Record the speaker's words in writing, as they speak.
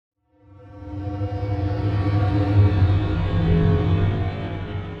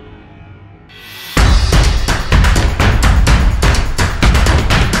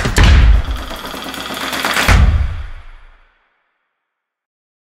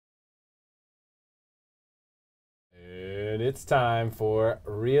It's time for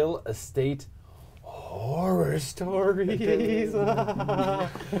real estate horror stories. We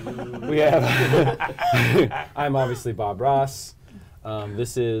have. I'm obviously Bob Ross.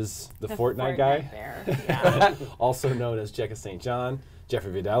 This is the Fortnite guy, Yeah. also known as Jecka St.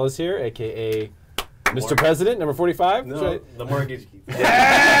 Jeffrey Vidal is here, aka Mr. President, number 45. No, the Mortgage Geek.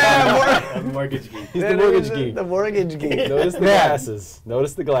 Yeah, The Mortgage Geek. He's the Mortgage Geek. The Mortgage Geek. Notice the glasses.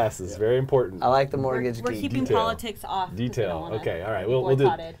 Notice the glasses. Very important. I like the Mortgage We're Geek. keeping Detail. politics off. 'cause we don't Detail. wanna Okay. All right. be We'll do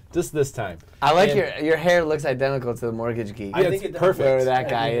boycotted. just this time. I like And your hair looks identical to the Mortgage Geek. I Yeah, think it's it perfect. Whoever that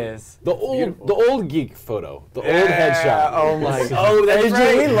guy is. The old geek photo. The old headshot. Oh my god. Oh, that's Did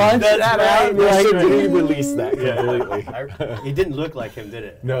right. we launch That's that right. out? Make Like, sure we release that Yeah. completely. It didn't look like him, did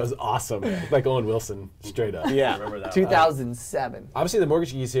it? No, it was awesome. Like Owen Wilson, straight up. yeah. remember that. 2007. Obviously, the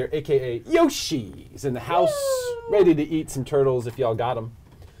Mortgage Geek is here, aka Yoshi. He's in the house, ready to eat some turtles if y'all got them.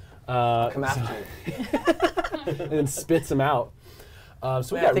 Come after you. And then spits them out. So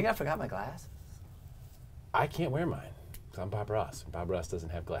we Man, I got. think I forgot my glass. I can't wear mine because I'm Bob Ross. Bob Ross doesn't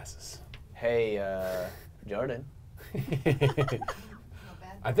have glasses. Hey, Jordan.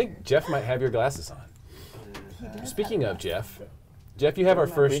 I think Jeff might have your glasses on. Speaking of Jeff, you have our They're in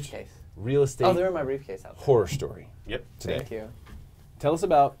my first briefcase. real estate Oh, they're in my briefcase out there. horror story Yep. today. Thank you. Tell us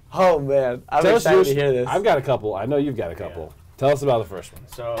about. Oh man, I'm Tell us excited yours. to hear this. I've got a couple. I know you've got a couple. Yeah. Tell us about the first one.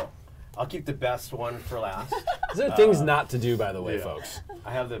 So, I'll keep the best one for last. These are things not to do, by the way, yeah. folks.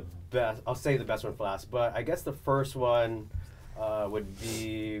 I have the best. I'll say the best one for last, but I guess the first one would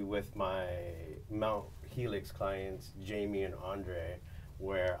be with my Mount Helix clients, Jamie and Andre,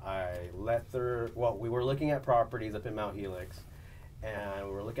 where I let their. Well, we were looking at properties up in Mount Helix, and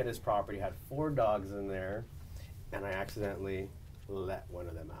we were looking at his property. Had 4 dogs in there, and I accidentally let one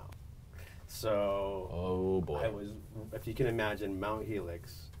of them out. So. Oh boy. I was, if you can imagine, Mount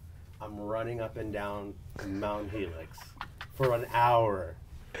Helix. I'm running up and down Mount Helix for an hour.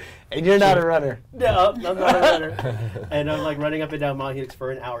 And you're not a runner. No, I'm not a runner. And I'm like running up and down Mount Helix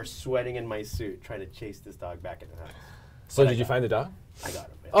for an hour, sweating in my suit, trying to chase this dog back in the house. So But did you find the dog? I got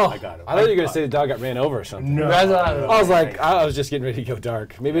him, man. Oh, I got him. I thought you were going to say the dog got ran over or something. No. That's what I was like, I was just getting ready to go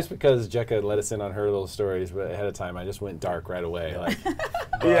dark. Maybe it's because Jecka let us in on her little stories, but ahead of time, I just went dark right away. Like,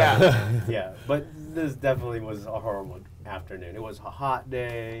 Yeah. Yeah, but this definitely was a horrible afternoon. It was a hot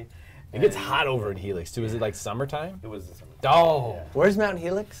day. it gets and hot over in Helix too. Is it like summertime? It was the summer. Oh, Yeah. Where's Mount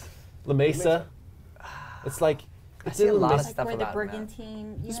Helix? La Mesa. It's like it's see a in La lot of Mesa. Like stuff where the about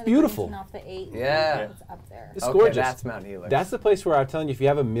Brigantine, It's the beautiful. Brigantine off the 8. Yeah. It's up there. It's Okay, gorgeous. that's Mount Helix. That's the place where I'm telling you, if you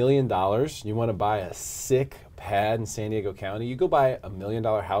have $1 million, you want to buy a sick pad in San Diego County, you go buy $1 million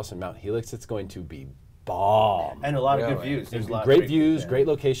house in Mount Helix, it's going to be bomb. And a lot of good Really? views. There's a lot of Great views, yeah. great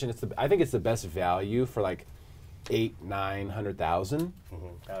location. I think it's the best value for like 800,000-900,000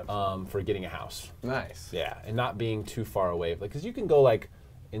 Absolutely. for getting a house. nice. Yeah, and not being too far away. Like, because you can go like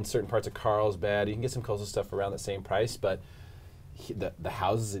in certain parts of Carlsbad, you can get some coastal stuff around the same price, but the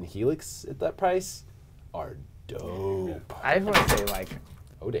houses in Helix at that price are dope. I just want to say, like,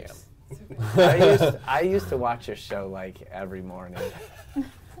 Oh damn. I used to watch your show like every morning.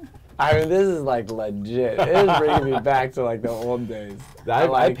 I mean, this is like legit. It is bringing me back to like the old days. I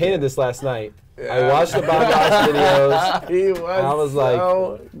like painted it. this last night. I Yeah. watched the Bob Ross videos. He was, I was like,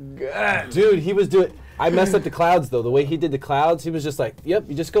 so good. Dude, he was doing. I messed up the clouds though. The way he did the clouds, he was just like, "Yep,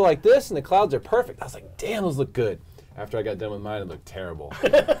 you just go like this, and the clouds are perfect." I was like, "Damn, those look good." After I got done with mine, it looked terrible.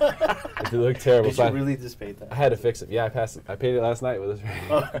 It looked terrible. Did So you I, really just paint that? I had to fix it. Yeah, I passed it. I painted it last night with this.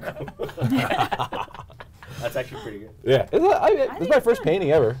 That's actually pretty good. Yeah, it's think my it's first good.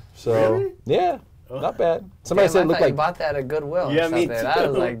 painting ever. So Really? yeah, Oh. not bad. Somebody Damn, said I it looked thought you like bought that at Goodwill. Yeah, or me something. I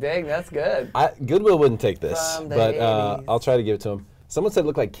was too. like, dang, that's good. Goodwill wouldn't take this, From the but 80s. I'll try to give it to him. Someone said it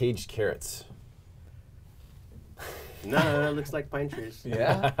looked like caged carrots. No, it looks like pine trees.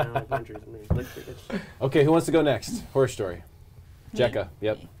 Yeah? I don't like pine trees. I mean, it looks pretty good. Okay, who wants to go next? Horror story. Jecka.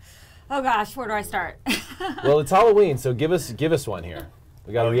 Yep. Oh gosh, where do I start? Well, it's Halloween, so give us one here.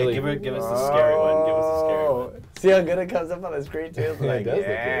 We got to Okay, really. give us the scary one. Give us the scary one. Oh. See how good it comes up on the screen too? It's Yeah, like, it does look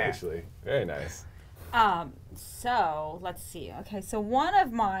good, yeah. actually. Very nice. So let's see. Okay, so one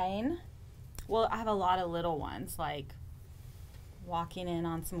of mine, well, I have a lot of little ones, like walking in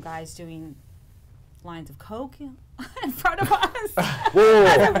on some guys doing lines of coke in front of us.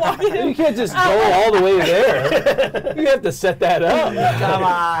 Whoa! walking in. You can't just go all the way there. You have to set that up. Come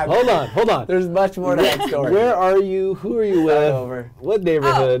on. Hold on. There's much more to that story. Where are you? Who are you with? over. What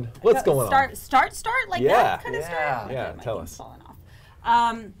neighborhood? What's going on? Start, like Yeah. that kind of start? Yeah. Okay, Yeah, my tell thing's us. falling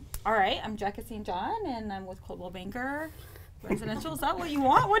off. All right, I'm Jecka St. and I'm with Coldwell Banker. Residential, is that what you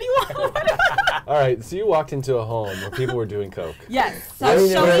want? What do you want? All right, so you walked into a home where people were doing coke. Yes. So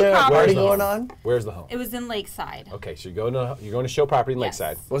Where's show the me party properties. going on? Where's the home? It was in Lakeside. Okay, so you're going to show property in Yes.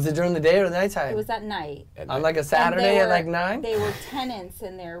 Lakeside. Was it during the day or the nighttime? It was at night. At On night. like a And Saturday they at were- like 9? They were tenants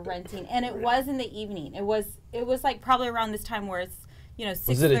in there renting, and it was in the evening. It was like probably around this time where it's 6:30.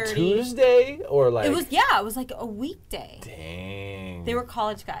 Was it a Tuesday or like? It was like a weekday. Dang. They were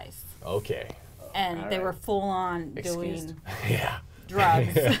college guys, Okay. and they right. were full on Excused. doing Yeah.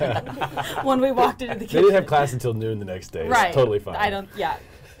 drugs when we walked into the They kitchen. didn't have class until noon the next day. Right. It's totally fine. Yeah,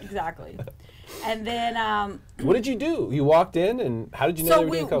 exactly. And then What did you do? You walked in, and how did you know so they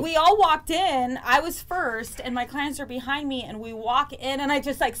were doing coke? we all walked in. I was first, and my clients are behind me, and we walk in, and I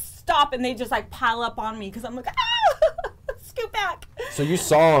just like stop, and they just like pile up on me because I'm like, scoot back. So you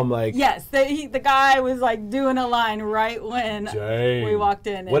saw him like. Yes, the guy was like doing a line right when Dang. we walked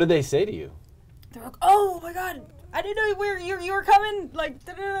in. What did they say to you? They're like, "Oh my God, I didn't know you were coming!" Like,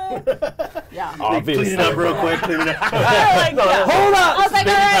 da-da-da. Yeah. Obviously. Clean it up real quick. Clean it up. Like, yeah. Hold up! I was like,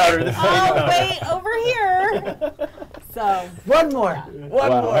 Baby "All powder, right, this is baby I'll wait over here." So, One more. One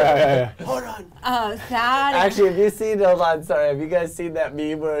Wow. more. Yeah. Hold on. that Actually, have you seen, hold on, sorry, have you guys seen that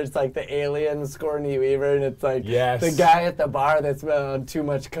meme where it's like the alien Sigourney Weaver and it's like Yes. the guy at the bar that's on too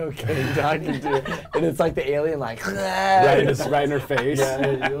much cocaine talking to you, and it's like the alien like, right in her face.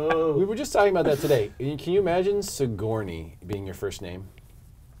 Yeah. We were just talking about that today. Can you imagine Sigourney being your first name?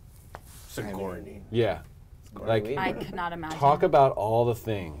 Sigourney. Yeah. Like, Weaver. I could not imagine. talk about all the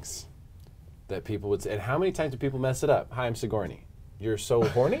things that people would say. And how many times do people mess it up? Hi, I'm Sigourney. You're so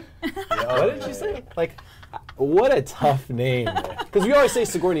horny? What did you say? Like, what a tough name. Because we always say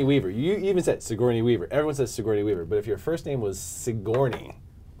Sigourney Weaver. You even said Sigourney Weaver. Everyone says Sigourney Weaver. But if your first name was Sigourney,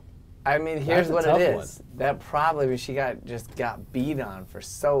 I mean, here's That's a what tough it one. is. That probably she just got beat on for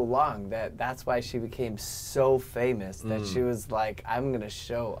so long that's why she became so famous that she was like, I'm gonna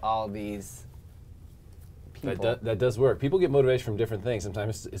show all these people. that does work. People get motivation from different things.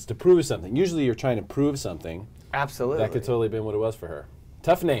 Sometimes it's to prove something. Usually you're trying to prove something. Absolutely. That could totally have been what it was for her.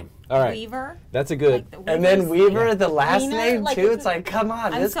 Tough name. All right. Weaver. That's a good. Like the And then Weavers. Weaver, the last Wiener, name like too. it's It's like, come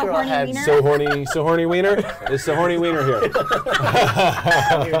on, I'm this so girl horny had wiener. So horny wiener? Is so horny wiener here?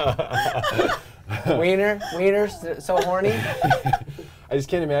 wiener, so horny. I just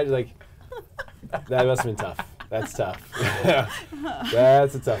can't imagine, like, that must have been tough. That's tough.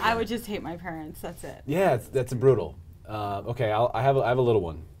 That's a tough one. I would just hate my parents. That's it. Yeah, that's a brutal. Okay, I have a little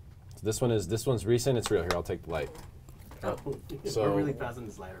one. So this one's recent. It's real. Here, I'll take the light. So- We're really passing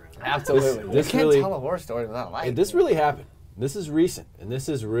this light around. Absolutely. This you can't really- tell a horror story without light. This really happened. This is recent, and this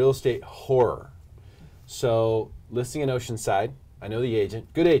is real estate horror. So, listing in Oceanside. I know the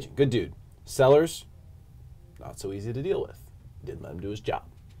agent, good dude. Sellers, not so easy to deal with. Didn't let him do his job.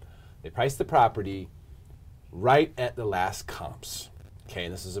 They priced the property right at the last comps. Okay,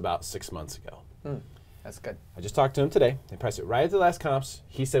 and this is about 6 months ago. That's good. I just talked to him today. They priced it right at the last comps.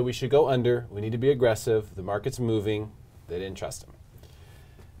 He said we should go under. We need to be aggressive. The market's moving. They didn't trust him.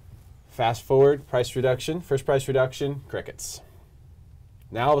 Fast forward, price reduction. First price reduction, crickets.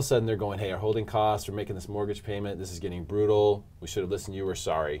 Now all of a sudden they're going, hey, our holding costs, we're making this mortgage payment. This is getting brutal. We should have listened to you. We're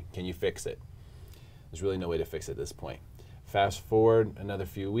sorry. Can you fix it? There's really no way to fix it at this point. Fast forward another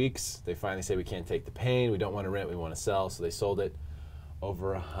few weeks. They finally say we can't take the pain. We don't want to rent. We want to sell. So they sold it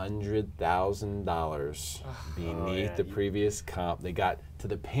over $100,000 beneath the previous comp. They got to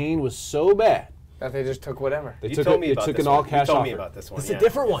the pain was so bad. That they just took whatever. They You took, told it, me they about took this an all one. You cash told offer. me about this one, It's yeah. a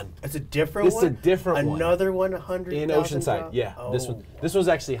different one. It's a different This one? is a different one. Another one, 100,000? In Oceanside, yeah. Oh, This was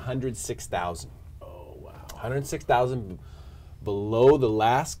actually 106,000. oh, wow. 106,000 below the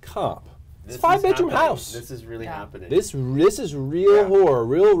last comp. It's This a is 5-bedroom happening. house. This is really happening. This is real horror,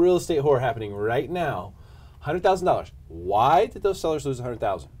 real estate horror happening right now. $100,000. Why did those sellers lose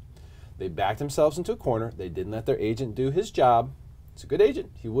 $100,000? They backed themselves into a corner. They didn't let their agent do his job. It's a good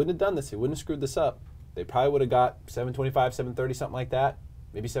agent. He wouldn't have done this. He wouldn't have screwed this up. They probably would have got 725, 730, something like that.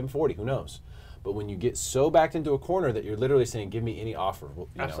 Maybe 740. Who knows? But when you get so backed into a corner that you're literally saying, "Give me any offer," well,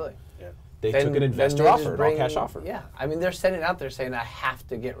 you know, Absolutely. Yeah. they Then- took an then investor they just offer, an bring- all-cash offer. Yeah, I mean they're sending out there saying I have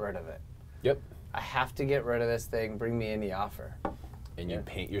to get rid of it. Yep. I have to get rid of this thing. Bring me any offer. And you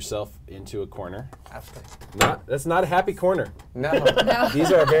paint yourself into a corner. Absolutely. That's not a happy corner. No.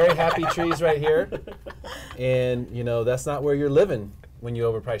 These are very happy trees right here. And, you know, that's not where you're living when you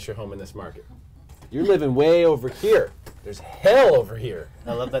overprice your home in this market. You're living way over here. There's hell over here.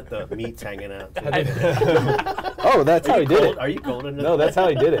 I love that the meat's hanging out. too. Oh, that's how he did Cold? it. Are you cold enough? No, that's how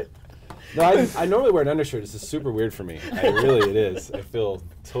he did it. No, I normally wear an undershirt. This is super weird for me. It is. I feel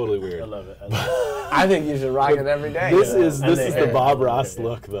totally weird. I love it. I love it. I think you should rock it every day. This is And the the hair. Bob Ross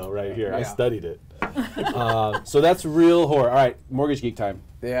look though, right here. I Yeah. studied it. So that's real horror. All right, Mortgage Geek time.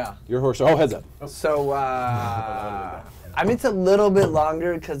 Yeah. Your horror story. Oh, heads up. So, I mean, it's a little bit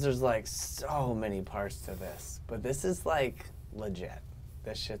longer because there's like so many parts to this. But this is like legit.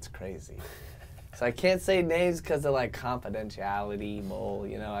 This shit's crazy. So I can't say names because of like confidentiality,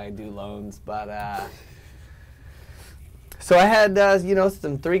 you know, I do loans. But, so I had, you know,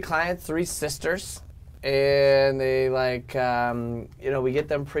 some 3 clients, 3 sisters. And they like, you know, we get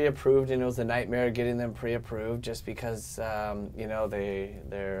them pre-approved, and it was a nightmare getting them pre-approved just because, you know, they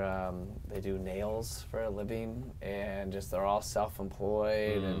do nails for a living, and just they're all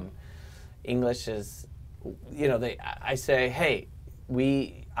self-employed, and English is, you know, I say, hey,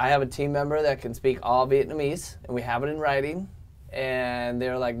 I have a team member that can speak all Vietnamese, and we have it in writing, and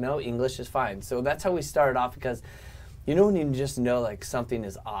they're like, no, English is fine. So that's how we started off, because, you know, when you just know like something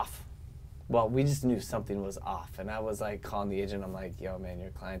is off. Well, we just knew something was off, and I was like calling the agent. I'm like, yo, man,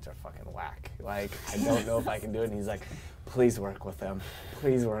 your clients are fucking whack. Like, I don't know if I can do it. And he's like, please work with them.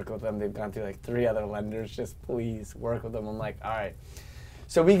 Please work with them. They've gone through like 3 other lenders. Just please work with them. I'm like, all right.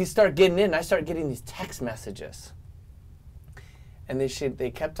 So we start getting in. I start getting these text messages, and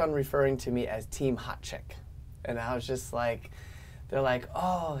they kept on referring to me as Team Hot Chick, and I was just like, they're like,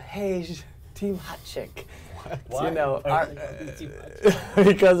 oh, hey, Team Hot Chick. Why? You know,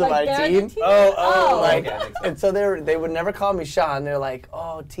 because of Like our they're team. the team? Oh, Like, okay. and so they would never call me Sean. They're like,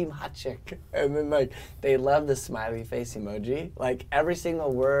 oh, Team Hot Chick. And then like they love the smiley face emoji. Like every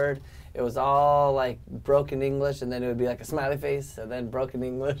single word, it was all like broken English, and then it would be like a smiley face, and then broken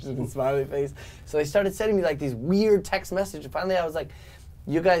English and a smiley face. So they started sending me like these weird text messages. Finally, I was like,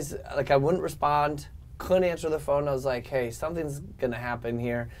 you guys, like I wouldn't respond, couldn't answer the phone. I was like, hey, something's gonna happen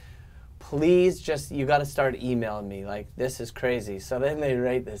here. Please you got to start emailing me. Like, this is crazy. So then they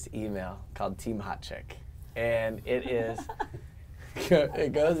write this email called Team Hot Chick. And it is,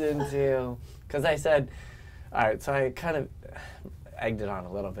 it goes into, because I said, all right, so I kind of egged it on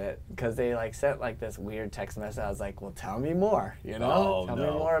a little bit because they like sent like this weird text message. I was like, well, tell me more, you know? Tell me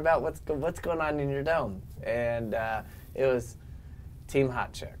more about what's going on in your dome. And it was Team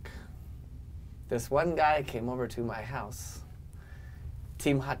Hot Chick. This one guy came over to my house,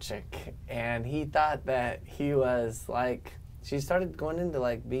 Team Hot Chick, and he thought that he was like, she started going into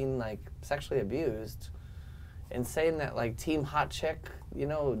like being like sexually abused and saying that like Team Hot Chick, you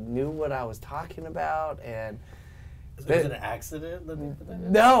know, knew what I was talking about. And Was it an accident that they put that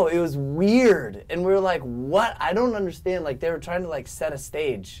in? no, it was weird. And we were like, what? I don't understand. Like they were trying to like set a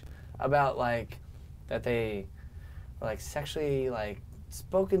stage about like that they were like sexually like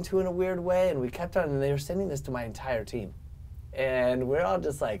spoken to in a weird way, and we kept on, and they were sending this to my entire team. And we're all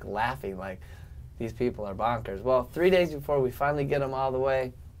just like laughing, like these people are bonkers. Well, 3 days before we finally get them all the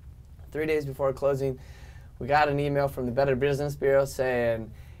way, 3 days before closing, we got an email from the Better Business Bureau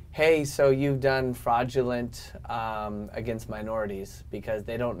saying, hey, so you've done fraudulent against minorities because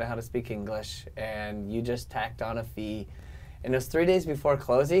they don't know how to speak English, and you just tacked on a fee. And it was 3 days before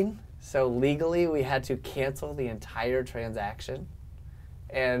closing, so legally we had to cancel the entire transaction,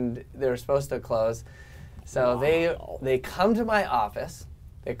 and they were supposed to close. So they come to my office,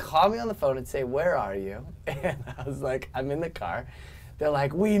 they call me on the phone and say, where are you? And I was like, I'm in the car. They're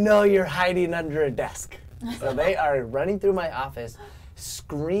like, we know you're hiding under a desk. So they are running through my office,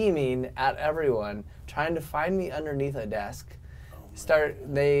 screaming at everyone, trying to find me underneath a desk.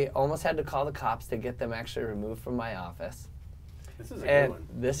 They almost had to call the cops to get them actually removed from my office. This is a And good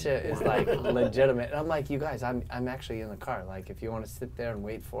one. this shit is like legitimate. And I'm like, you guys, I'm actually in the car. Like, if you want to sit there and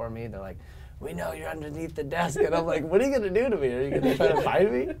wait for me, they're like, we know you're underneath the desk. And I'm like, what are you going to do to me? Are you going to try to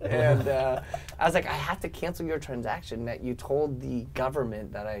find me? And I was like, I have to cancel your transaction that you told the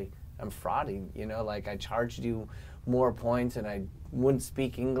government that I am frauding. You know, like I charged you more points and I wouldn't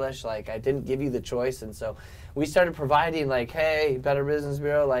speak English. Like I didn't give you the choice. And so we started providing like, hey, Better Business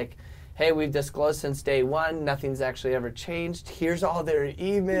Bureau, like, hey, we've disclosed since day one. Nothing's actually ever changed. Here's all their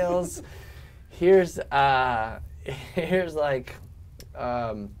emails. Here's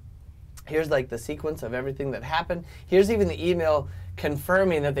like the sequence of everything that happened. Here's even the email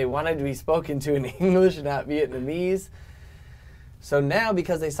confirming that they wanted to be spoken to in English, not Vietnamese. So now,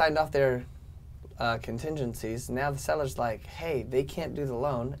 because they signed off their contingencies, now the seller's like, hey, they can't do the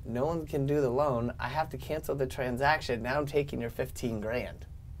loan. No one can do the loan. I have to cancel the transaction. Now I'm taking your 15 grand.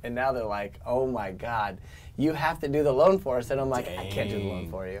 And now they're like, oh my God, you have to do the loan for us. And I'm like, I can't do the loan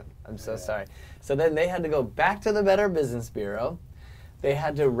for you. I'm so sorry. So then they had to go back to the Better Business Bureau. They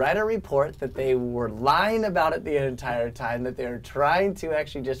had to write a report that they were lying about it the entire time, that they were trying to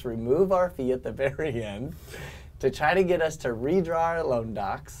actually just remove our fee at the very end to try to get us to redraw our loan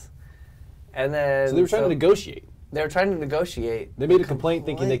docs. And then So they were trying to negotiate. They were trying to negotiate. They made a complaint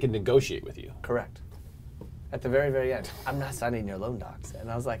thinking they could negotiate with you. Correct. At the very, very end, I'm not signing your loan docs.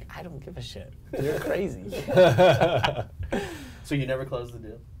 And I was like, I don't give a shit. You're crazy. So you never closed the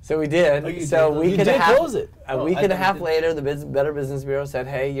deal? So we did. Oh, you so did? we You could did have close it. A Oh, week I and a thought half you later, the Better Business Bureau said,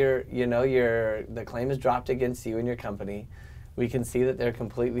 "Hey, the claim is dropped against you and your company. We can see that they're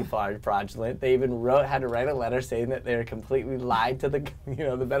completely fraudulent." They even had to write a letter saying that they're completely lied to the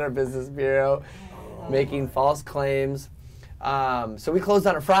the Better Business Bureau, making false claims. So we closed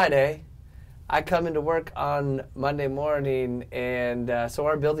on a Friday. I come into work on Monday morning, and so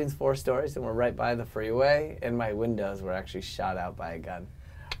our building's 4 stories, and we're right by the freeway, and my windows were actually shot out by a gun.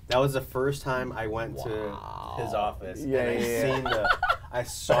 That was the first time I went to his office. Yeah, and I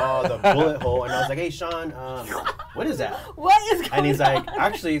saw the bullet hole, and I was like, "Hey, Sean, what is that?" What is going on? And he's like,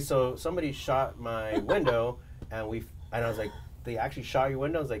 "Actually, so somebody shot my window, and I was like, they actually shot your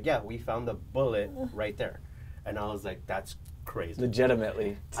window?" I was like, "Yeah, we found the bullet right there," and I was like, "That's crazy."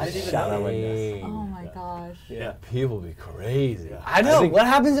 Legitimately, I didn't even shot know. our windows. Oh my gosh. Yeah. People be crazy. I know. think- What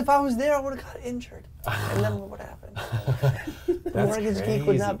happens if I was there? I would have got injured. And then what would happen? The Mortgage Geek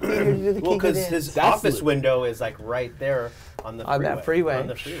would not be here to do the Well, Geek because It In. his That's office the- window is like right there on the On that freeway. On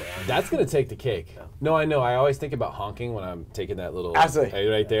the freeway. That's gonna take the cake. No, I know. I always think about honking when I'm taking that little Absolutely.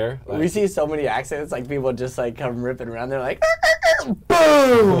 A right there. We see so many accidents, like people just like come ripping around. They're like,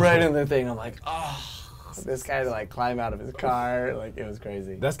 boom, right in the thing. I'm like, oh, this guy had to like climb out of his car. Like it was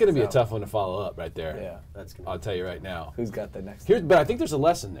crazy. That's gonna be a So, tough one to follow up right there. Yeah. That's I'll tell you right now. Who's got the next? But I think there's a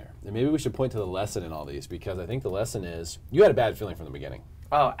lesson there, and maybe we should point to the lesson in all these, because I think the lesson is you had a bad feeling from the beginning.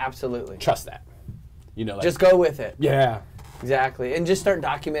 Oh, absolutely. Trust that. Like, Just go with it. yeah. Exactly, and just start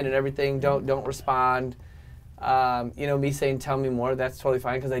documenting everything. Don't respond. Me saying "tell me more," that's totally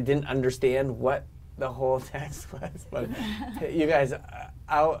fine because I didn't understand what the whole text was. But you guys,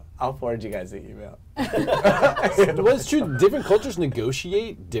 I'll forward you guys the email. Well, it's true. Different cultures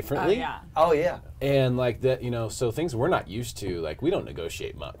negotiate Oh differently. yeah. Oh yeah. And like that, so things we're not used to, like we don't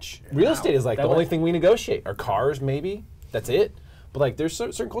negotiate much. Real estate is like That the only was- thing we negotiate. Our cars, maybe. That's it. But like there's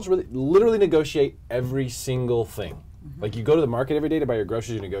certain cultures where they literally negotiate every single thing. Like you go to the market every day to buy your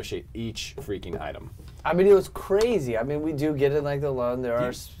groceries, you negotiate each freaking item. I mean, it was crazy. I mean, we do get it like the loan. There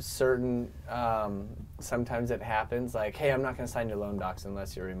are certain, sometimes it happens like, hey, I'm not going to sign your loan docs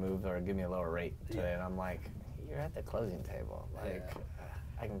unless you remove or give me a lower rate today. And I'm like, you're at the closing table. Like,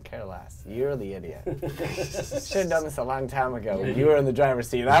 I can care less. You're the idiot. Should have done this a long time ago. You were in the driver's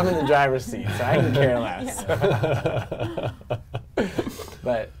seat. I'm in the driver's seat, so I can care less.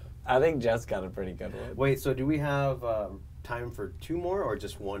 But I think Jess got a pretty good one. Wait, so do we have time for 2 more or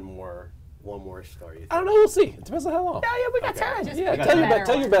just one more story? I don't know. We'll see. It depends on how long. Yeah, we got Okay. time. Just Yeah, pick tell a your better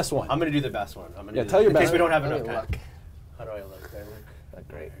tell your one. best one. I'm gonna do the best one. Yeah, tell your in case best we don't have Let enough me time. look. How do I look? Do I look That's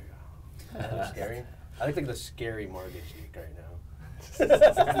great. scary? I look like the scary mortgage geek right now.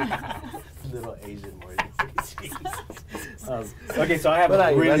 Little Asian mortgage geek. Okay, so I have What are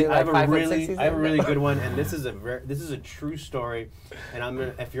a you, really, running I have like a 5 foot really, 6 I have a really good one, and this is a true story. And I'm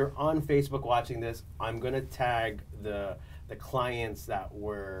gonna, if you're on Facebook watching this, I'm gonna tag the clients that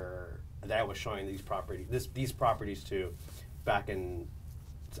I was showing these properties to back in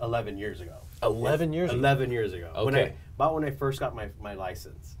 11 years ago. 11 years ago? 11 years ago. Okay. When I first got my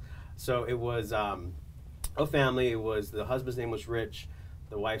license. So it was a family. It was the husband's name was Rich,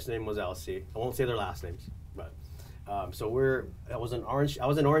 the wife's name was Elsie. I won't say their last names, but I was in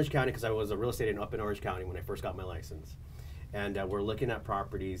Orange County because I was a real estate agent up in Orange County when I first got my license. And we're looking at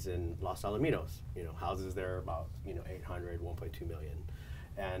properties in Los Alamitos, houses there about, 800, 1.2 million.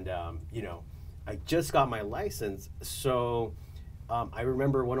 And, I just got my license. So I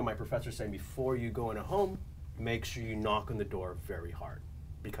remember one of my professors saying, before you go in a home, make sure you knock on the door very hard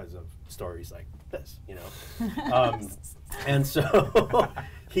because of stories like this, And so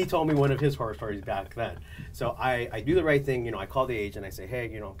he told me one of his horror stories back then. So I do the right thing, I call the agent, I say, hey,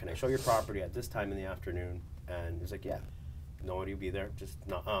 can I show your property at this time in the afternoon? And he's like, yeah, nobody will be there, just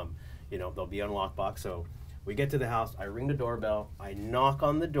not, they'll be on lockbox. So we get to the house, I ring the doorbell, I knock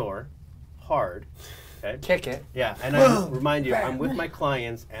on the door hard. Okay. Kick it. Yeah, and I remind you, I'm with my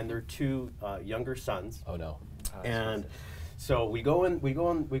clients and their 2 younger sons. Oh no. And so we go in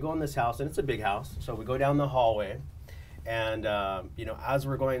this house, and it's a big house. So we go down the hallway, and as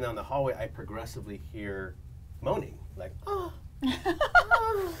we're going down the hallway, I progressively hear moaning, like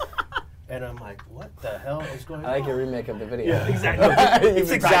and I'm like, what the hell is going on? I like your remake of the video. Yeah, exactly. It's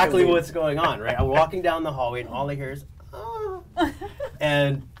exactly what's going on, right? I'm walking down the hallway, and all I hear is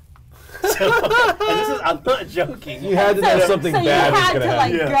and. I'm not joking. You had to know something so bad you was had going to to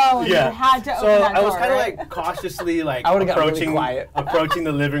like happen. go and you had to open So that I was door, kind of right? like cautiously like I would've got really quiet. approaching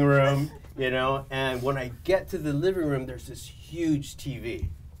the living room, you know. And when I get to the living room, there's this huge TV,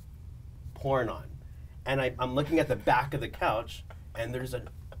 porn on, and I'm looking at the back of the couch, and there's an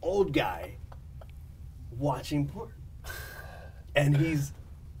old guy watching porn, and he's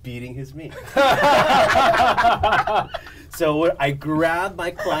beating his meat. So I grabbed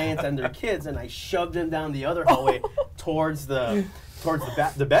my clients and their kids, and I shoved them down the other hallway towards the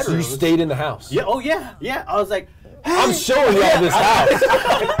bedroom. So you stayed in the house? Yeah. Oh yeah. Yeah. I was like, hey. I'm showing y'all this house.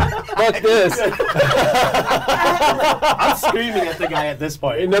 Fuck this. I'm screaming at the guy at this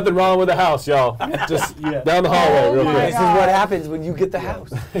point. Ain't nothing wrong with the house, y'all. Just Yeah. down the hallway, real my quick. This is what happens when you get the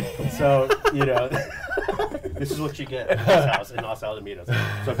house. So, you know, this is what you get at this house in Los Alamitos.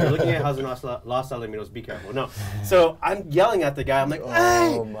 So if you're looking at a house in Los Alamitos, be careful. No. So I'm yelling at the guy. I'm like,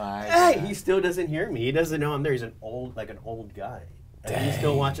 hey, Oh my hey. God. He still doesn't hear me. He doesn't know I'm there. He's an old guy. And he's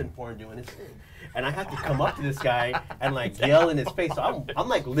still watching porn doing his thing. And I have to come up to this guy and like yell in his face. So I'm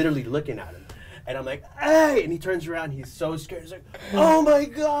like literally looking at him. And I'm like, hey. And he turns around. He's so scared. He's like, oh my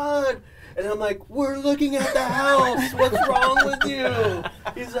God. And I'm like, we're looking at the house. What's wrong with you?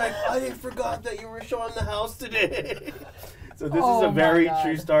 He's like, I forgot that you were showing the house today. So this is a my very God.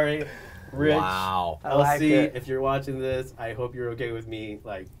 true story. Rich, Wow. I like LC, it. if you're watching this, I hope you're okay with me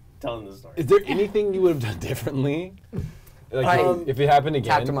like telling the story. Is there anything you would have done differently? Like, if it happened again?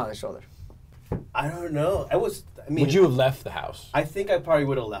 Tapped him on the shoulder. I don't know. I mean, Would you have left the house? I think I probably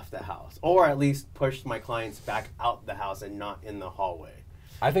would have left the house, or at least pushed my clients back out the house and not in the hallway.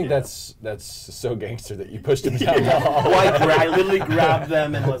 I think Yeah. that's so gangster that you pushed him down the hall. Well, I literally grabbed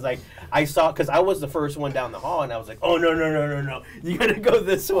them and was like, I saw, because I was the first one down the hall, and I was like, oh, no, you gotta go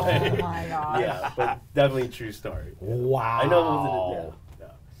this way. Oh my God. Yeah, but definitely a true story. Wow. I know it wasn't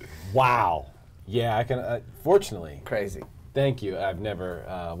yeah. Wow. Yeah, I can. Fortunately, Crazy. thank you. I've never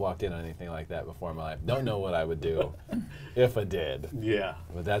walked in on anything like that before in my life. Don't know what I would do if I did. Yeah.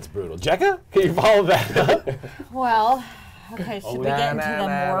 But that's brutal. Jecka, can you follow that up? Well, okay, should we get into the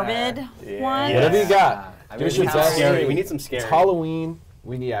morbid one? Yeah. Whatever you got. I Give us mean, your Some best. scary. We need some scary. It's Halloween.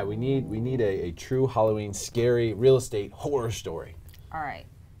 We need a true Halloween scary real estate horror story. All right.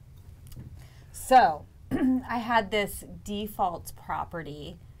 So, I had this default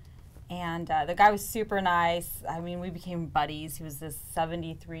property, and the guy was super nice. I mean, we became buddies. He was this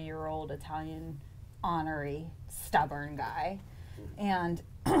 73-year-old Italian, ornery, stubborn guy. And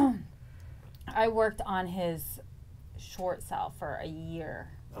I worked on his short sale for a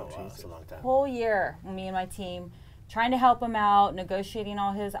year. Oh, wow, that's a long time. Whole year, me and my team, trying to help him out, negotiating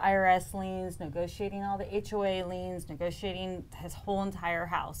all his IRS liens, negotiating all the HOA liens, negotiating his whole entire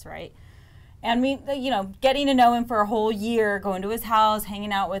house, right? And me, you know, getting to know him for a whole year, going to his house,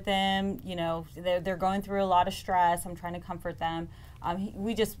 hanging out with him, you know, they're going through a lot of stress. I'm trying to comfort them.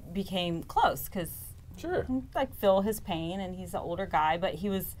 We just became close because, Sure. like, feel his pain, and he's an older guy, but he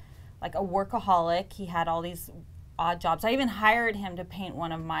was like a workaholic. He had all these odd jobs. I even hired him to paint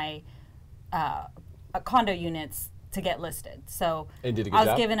one of my condo units to get listed. So And did a good I was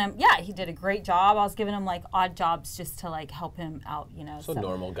job? giving him, yeah, he did a great job. I was giving him like odd jobs just to like help him out, you know. So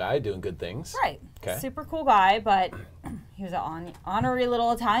normal guy doing good things. Right. Okay. Super cool guy, but he was an honorary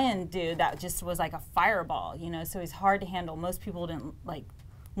little Italian dude that just was like a fireball, you know, so he's hard to handle. Most people didn't like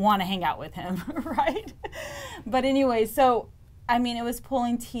want to hang out with him, right? But anyway, so I mean, it was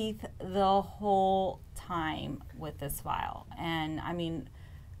pulling teeth the whole time with this file. And I mean,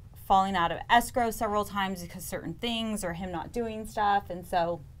 falling out of escrow several times because certain things or him not doing stuff. And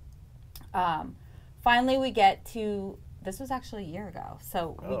so finally we get to, this was actually a year ago.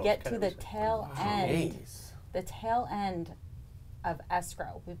 So we Oh, get kinda to the recent. tail end of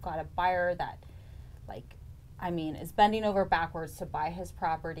escrow. We've got a buyer that, like, I mean, is bending over backwards to buy his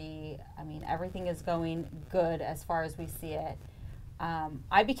property. I mean, everything is going good as far as we see it.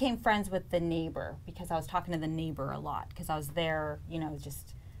 I became friends with the neighbor because I was talking to the neighbor a lot because I was there, you know,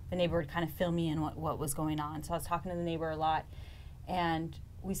 just the neighbor would kind of fill me in what was going on. So I was talking to the neighbor a lot, and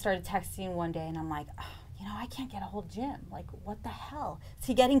we started texting one day, and I'm like, oh, you know, I can't get a hold of Jim. Like, what the hell? Is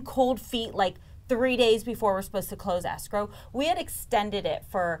he getting cold feet like 3 days before we're supposed to close escrow? We had extended it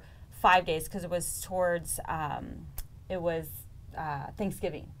for 5 days because it was towards,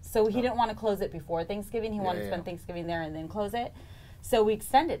 Thanksgiving. So he didn't want to close it before Thanksgiving. He wanted to spend Thanksgiving there and then close it. So we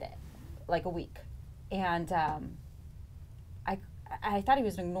extended it like a week. And I thought he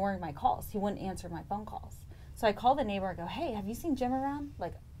was ignoring my calls. He wouldn't answer my phone calls. So I called the neighbor. I go, hey, have you seen Jim around?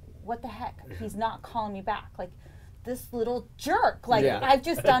 Like, what the heck? He's not calling me back. Like, this little jerk. Like, Yeah. I've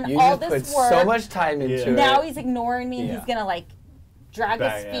just done You all just this put work. so much time into it. Now he's ignoring me, and Yeah. he's going to, like, drag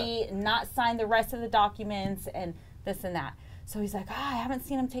Back, his yeah. feet and not sign the rest of the documents and this and that. So he's like, I haven't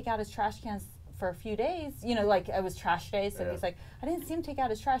seen him take out his trash cans for a few days. You know, like it was trash day, so he's like, I didn't see him take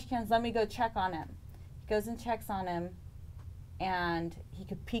out his trash cans. Let me go check on him. He goes and checks on him, and he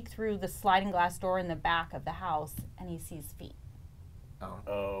could peek through the sliding glass door in the back of the house, and he sees feet.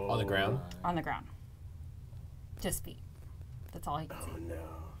 Oh. On the ground? On the ground. Just feet. That's all he could see. Oh no.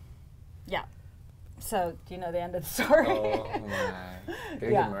 Yeah. So, do you know the end of the story? Oh my. Did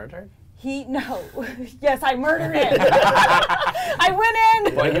he Yeah. get murdered? No. Yes, I murdered him. I went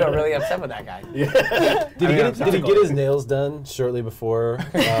in. Boy, you were really upset with that guy. Did he get his nails done shortly before?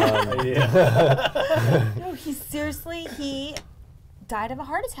 No, he died of a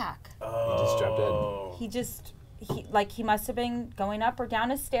heart attack. Oh. Just dropped dead. He must have been going up or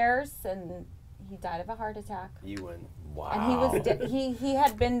down his stairs, and he died of a heart attack. You win. Wow. And he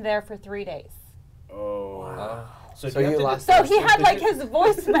had been there for 3 days. Oh. Wow. So you lost. So he had like his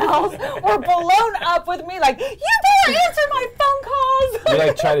voicemails were blown up with me like, you better answer my phone calls. You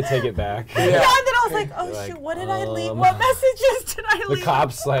like try to take it back. Yeah, and then I was like, oh You're like, shoot, what did I leave? What messages did I leave? The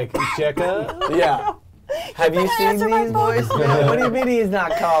cops like, Jecka? Yeah. Have you seen these answer my phone voicemails? What do you mean he's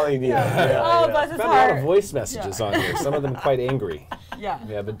not calling you? Oh, bless his Found a lot of heart. voice messages on here. Some of them quite angry. Yeah.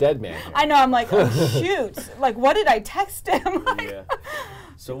 We have a dead man here. I know, I'm like, oh shoot. Like, what did I text him? Like, Yeah.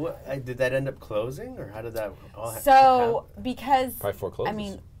 So what did that end up closing, or how did that all So, because, Probably foreclosed. I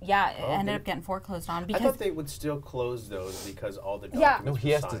mean, yeah, it Oh, ended dude. up getting foreclosed on I because thought they would still close those because all the Yeah. documents no, he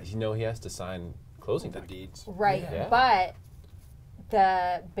were has to. signed. He has to sign closing The documents. deeds. right, Yeah. but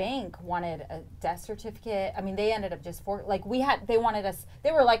the bank wanted a death certificate. I mean, they ended up just they wanted us.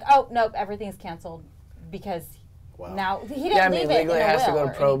 They were like, oh nope, everything's canceled because Wow. now he didn't Yeah, I leave mean, it legally in it a has to will go or to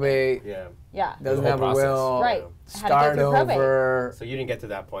anything. probate. Yeah. Yeah, Doesn't The have whole a process. will. right. Had to go Start through probate. over. So you didn't get to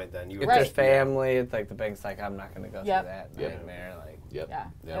that point then. You If were there's Right. family, it's like the bank's like, I'm not going to go Yep. through that Yep. nightmare. Like, Yep. Yeah,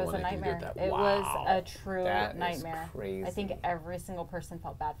 They it don't was a want anything to do nightmare. with that. It Wow. was a true That is nightmare. crazy. I think every single person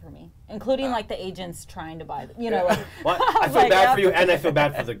felt bad for me, including like the agents trying to buy. Like, Well, I was feel like, bad yeah. for you, and I feel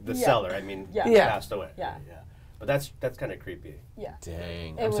bad for the Yeah. seller. I mean, Yeah. he Yeah. passed away. Yeah. But that's kind of creepy. Yeah.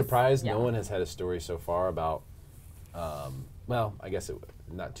 Dang. It I'm was- surprised yeah. no one has had a story so far about. Well, I guess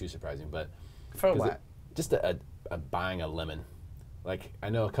not too surprising, but for 'cause what? just a buying a lemon. Like I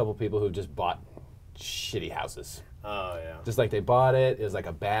know a couple people who just bought shitty houses. Oh yeah. Just like they bought it was like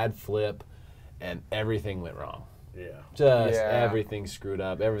a bad flip, and everything went wrong. Yeah. Just Yeah. everything's screwed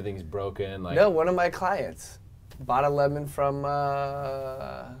up. Everything's broken. Like No, one of my clients bought a lemon from,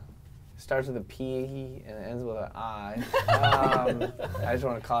 starts with a P and ends with an I. I just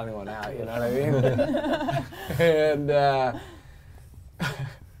want to call anyone out, you know what I mean? And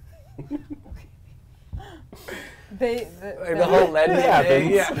like the whole lending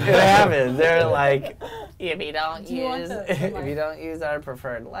thing, yeah, it happens. They're like, if you don't Do you want use, the if mic? you don't use our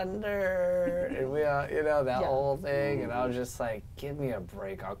preferred lender, and we, you know, that Yeah. whole thing. And I was just like, give me a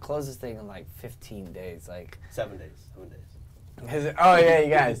break. I'll close this thing in like 15 days. Like, 7 days. 7 days. oh yeah, you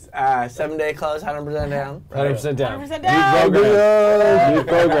guys, 7-day close, 100% down. 100% down. 100% New down. program. New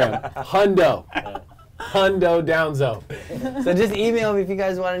program. Hundo. Hundo Downzo. So just email me if you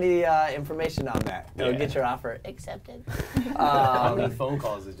guys want any information on that. It'll Yeah. get your offer accepted. How many phone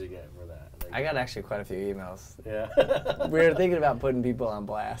calls did you get for that? Like, I got actually quite a few emails. yeah. We were thinking about putting people on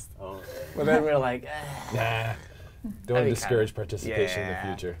blast, Oh. but then we were like, Nah. Don't That'd want be to discourage participation Yeah. in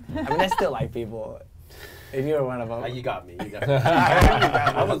the future. I mean, I still like people. And you were one of them. You got me. You got me.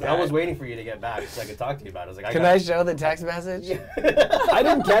 I was waiting for you to get back so I could talk to you about it. I was like, Can I show the text message? I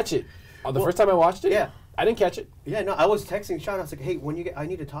didn't catch it. Oh, the first time I watched it? yeah. I didn't catch it. Yeah, no, I was texting Sean. I was like, hey, when you get, I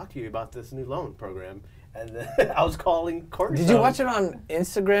need to talk to you about this new loan program. And then I was calling Courtney. Did you watch it on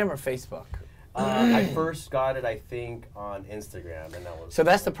Instagram or Facebook? I first got it, I think, on Instagram, and that was. So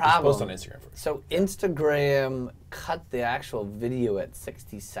that's the problem. Post on Instagram first. So Instagram cut the actual video at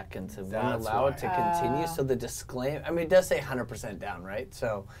 60 seconds and won't That's allow it to why. continue. So the disclaimer, I mean, it does say 100% down, right?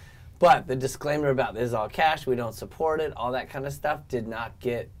 So, but the disclaimer about this is all cash, we don't support it, all that kind of stuff did not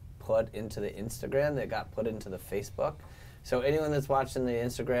get put into the Instagram. That got put into the Facebook. So anyone that's watching the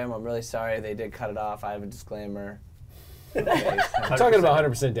Instagram, I'm really sorry they did cut it off. I have a disclaimer. I'm talking about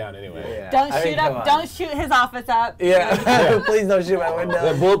 100% down anyway. Yeah. Don't I mean, shoot come up. on. Don't shoot his office up. Yeah, please don't shoot my They have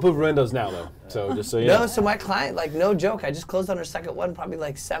window. bulletproof windows now, though. So just so you No, know. so my client, like, no joke, I just closed on her second one probably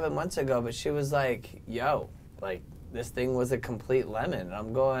like 7 months ago, but she was like, yo, like, this thing was a complete lemon. And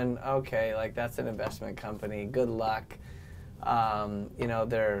I'm going, okay, like, that's an investment company. Good luck. You know,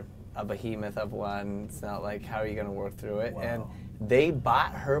 they're a behemoth of one. It's not like, how are you going to work through it? Wow. And they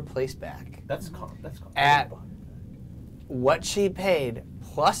bought her place back That's calm. That's calm. at what she paid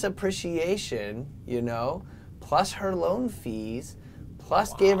plus appreciation, you know, plus her loan fees,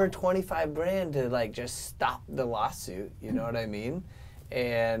 plus gave her 25 grand to like just stop the lawsuit, you know what I mean?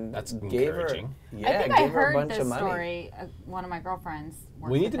 and That's gave encouraging. her, I think I gave her a heard bunch this of money. story. One of my girlfriends.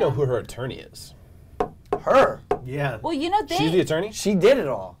 We need to know who her attorney is. Her. Yeah. Well, you know they. She's the attorney? She did it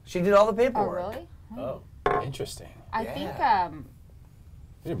all. She did all the Oh paperwork. really? Oh. Interesting. I Yeah. think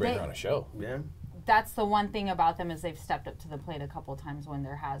We didn't bring They- her on a show. Yeah. that's the one thing about them is they've stepped up to the plate a couple times when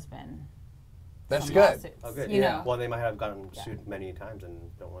there has been. That's some good. lawsuits, Oh, good. You Yeah. know. Well, they might have gotten sued many times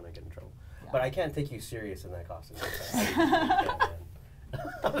and don't want to get in trouble. But I can't take you serious in that costume.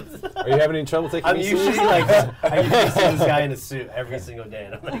 Are you having any trouble taking I'm me usually seriously? like, I usually see this guy in a suit every single day,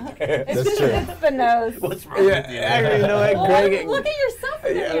 and I'm like, That's true. It's the nose. what's wrong with you? Actually, you know what, Well, Greg? look at yourself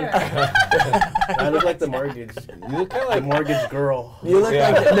in the mirror. I look like the mortgage. You look kind of The like mortgage girl. You look Yeah.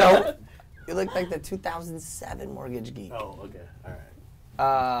 like no. You look like the 2007 Mortgage Geek. Oh, okay. All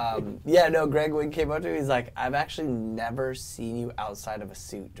right. Yeah, no. Greg, when he came up to me, he's like, "I've actually never seen you outside of a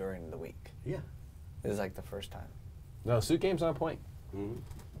suit during the week." Yeah. It was like the first time. no suit game's on point Mm-hmm.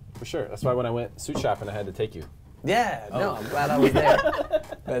 for sure. That's why when I went suit shopping, I had to take you. Yeah, no, I'm glad I was there.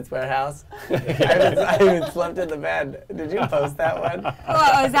 That's my house. I even slept in the bed. Did you post that one?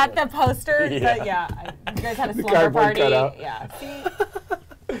 Oh, is that the poster? Yeah. You guys had a slumber cardboard party. cutout. Yeah. See.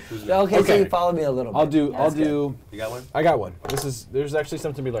 Okay, so Okay. you follow me a little bit. I'll do. You got one? I got one. There's actually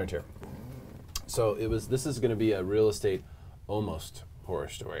something to be learned here. So this is going to be a real estate almost horror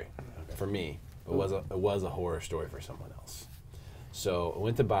story for me. It was a horror story for someone else. So I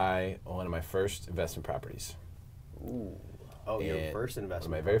went to buy one of my first investment properties. Oh, your And first one of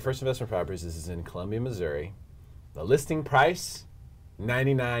investment. my very first investment properties. This is in Columbia, Missouri. The listing price,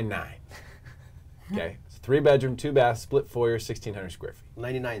 $99,900. Okay, it's 3-bedroom, 2-bath, split foyer, 1,600 square feet.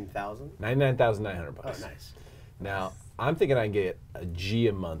 99,000. $99,900. Oh, nice. Now, I'm thinking I can get a G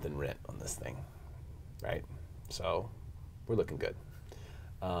a month in rent on this thing, right? So, we're looking good.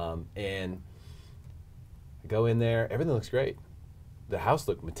 And I go in there, everything looks great. The house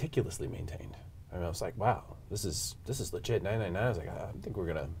looked meticulously maintained. I mean, I was like, wow, this is legit. $999. I was like, I think we're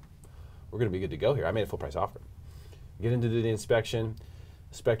gonna be good to go here. I made a full price offer. Get in to do the inspection.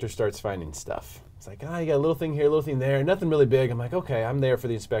 Inspector starts finding stuff. It's like, you got a little thing here, a little thing there, nothing really big. I'm like, okay, I'm there for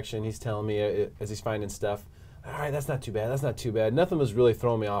the inspection. He's telling me as he's finding stuff. All right, that's not too bad. That's not too bad. Nothing was really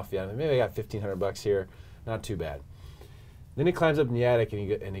throwing me off yet. Maybe I got $1,500 here. Not too bad. Then he climbs up in the attic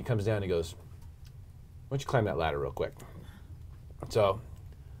and he comes down and he goes, why don't you climb that ladder real quick? So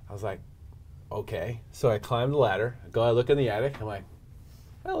I was like, okay. So I climbed the ladder. I look in the attic. I'm like,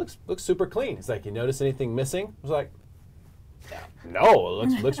 well, it looks super clean. He's like, you notice anything missing? I was like, no,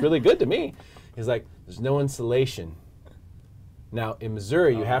 it looks really good to me. He's like, there's no insulation. Now, in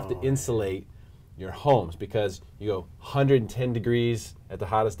Missouri, you have to insulate your homes because you go 110 degrees at the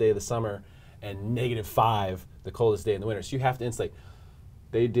hottest day of the summer and -5 the coldest day in the winter. So you have to insulate.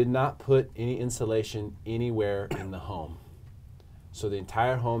 They did not put any insulation anywhere in the home. So the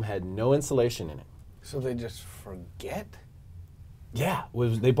entire home had no insulation in it. So they just forget? Yeah,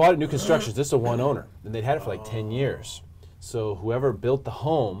 they bought it new construction. This is a one owner, and they'd had it for like 10 years. So whoever built the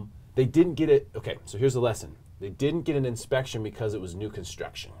home, they didn't get it. Okay, so here's the lesson. They didn't get an inspection because it was new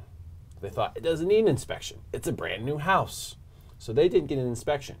construction. They thought it doesn't need an inspection. It's a brand new house. So they didn't get an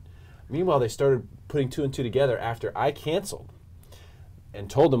inspection. Meanwhile, they started putting 2 and 2 together after I canceled and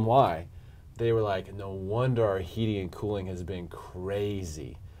told them why. They were like, no wonder our heating and cooling has been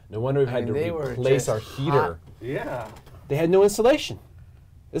crazy. No wonder we've had to replace our heater. Yeah. They had no insulation.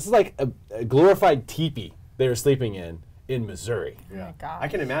 This is like a glorified teepee they were sleeping in Missouri. Yeah. my God. I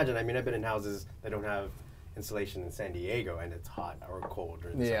can imagine. I mean, I've been in houses that don't have insulation in San Diego and it's hot or cold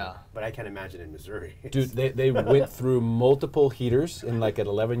during the summer. But I can't imagine in Missouri. Dude, they went through multiple heaters in like an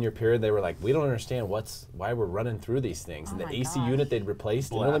 11-year period. They were like, we don't understand why we're running through these things. Oh And the my AC gosh. unit they'd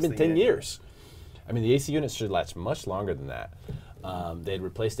replaced, it had only been Blasting 10 it. years. I mean, the AC unit should last much longer than that. They'd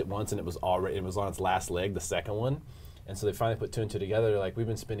replaced it once and it was on its last leg, the second one. And so they finally put 2 and 2 together. They're like, we've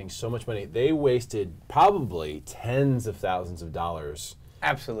been spending so much money. They wasted probably tens of thousands of dollars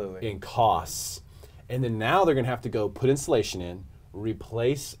Absolutely. in costs. And then now they're going to have to go put insulation in,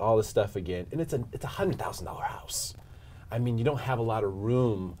 replace all this stuff again. And it's a $100,000 house. I mean, you don't have a lot of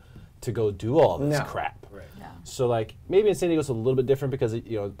room to go do all this No. crap. Right. Yeah. So like maybe in San Diego it's a little bit different because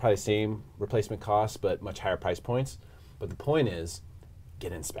probably same replacement costs but much higher price points. But the point is,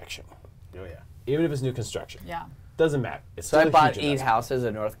 get inspection. Oh, yeah. Even if it's new construction. Yeah. Doesn't matter. It's So still I a bought huge 8 investment. houses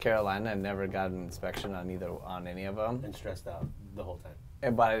in North Carolina and never got an inspection on any of them. And stressed out the whole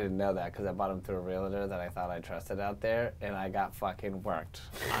time. But I didn't know that because I bought them through a realtor that I thought I trusted out there, and I got fucking worked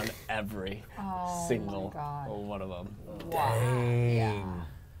on every Oh, single my God. one of them. Dang.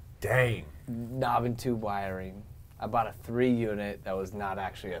 Dang. Knob and tube wiring. I bought a 3-unit that was not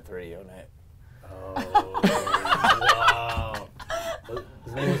actually a 3-unit. Oh, wow.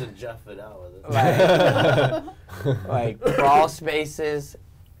 His name wasn't Jeff Vidal, was it? Like crawl spaces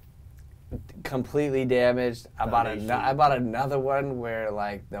completely damaged. I bought another one where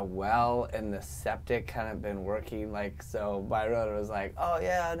like the well and the septic kind of been working. Like, so my brother was like, "Oh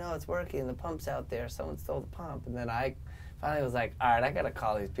yeah, no, it's working. The pump's out there. Someone stole the pump." And then I finally was like, "All right, I gotta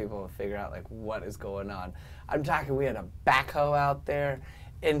call these people and figure out like what is going on." I'm talking, we had a backhoe out there,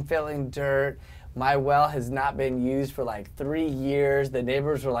 infilling dirt. My well has not been used for like 3 years. The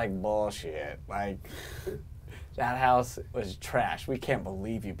neighbors were like, "Bullshit." Like, that house was trash. We can't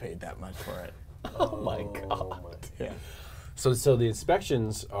believe you paid that much for it. Oh my God. Yeah. So the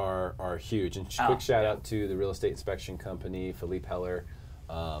inspections are huge. And quick shout out to the real estate inspection company, Philippe Heller.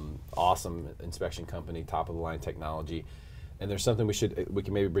 Awesome inspection company, top of the line technology. And there's something we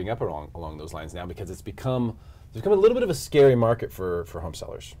can maybe bring up along those lines now, because there's become a little bit of a scary market for home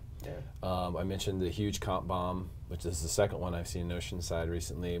sellers. Yeah. I mentioned the huge comp bomb, which is the second one I've seen in Oceanside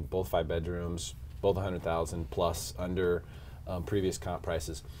recently. Both 5 bedrooms, both 100,000 plus under previous comp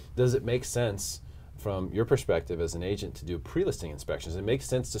prices. Does it make sense from your perspective as an agent to do pre-listing inspections? It makes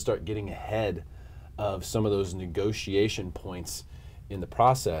sense to start getting ahead of some of those negotiation points in the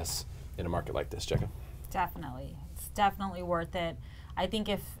process in a market like this, Jecka? Definitely. It's definitely worth it. I think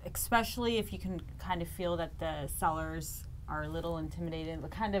especially if you can kind of feel that the sellers are a little intimidated,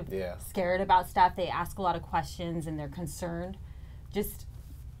 kind of scared about stuff, they ask a lot of questions and they're concerned, just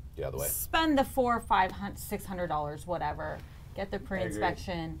get out of the way. Spend the $400, $500, $600, whatever, get the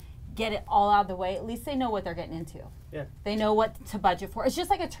pre-inspection, get it all out of the way. At least they know what they're getting into. Yeah. They know what to budget for. It's just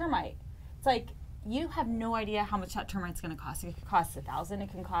like a termite. It's like, you have no idea how much that termite's going to cost. It could cost $1,000. It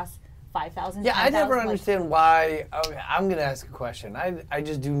can cost $5,000. Yeah, I never understand why. Okay, I'm going to ask a question. I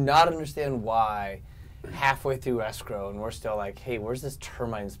just do not understand why halfway through escrow and we're still like, hey, where's this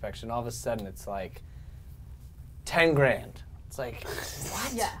termite inspection? All of a sudden it's like 10 grand. It's like,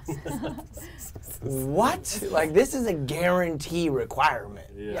 what? Yeah. What? Like, this is a guarantee requirement.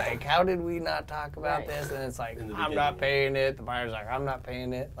 Yeah. Like, how did we not talk about this? And it's like, I'm not paying it. The buyer's like, I'm not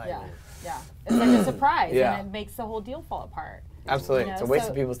paying it. Like, yeah. It's like a surprise, and it makes the whole deal fall apart. Absolutely. It's a waste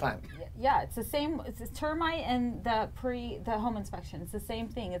of people's time. Yeah, it's the same. It's a termite and the home inspection. It's the same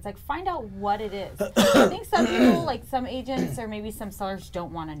thing. It's like, find out what it is. I think some people, like some agents or maybe some sellers,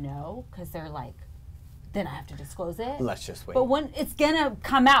 don't want to know because they're like, then I have to disclose it. Let's just wait. But when it's gonna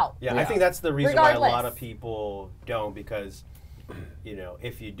come out. Yeah, I think that's the reason why a Regardless. lot of people don't, because, you know,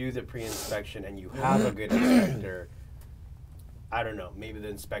 if you do the pre-inspection and you have a good inspector, I don't know, maybe the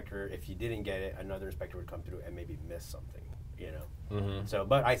inspector, if you didn't get it, another inspector would come through and maybe miss something, you know. Mm-hmm. So,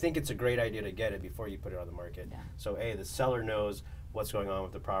 but I think it's a great idea to get it before you put it on the market. Yeah. So, the seller knows what's going on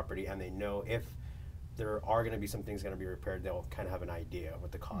with the property, and they know if there are going to be some things going to be repaired, they'll kind of have an idea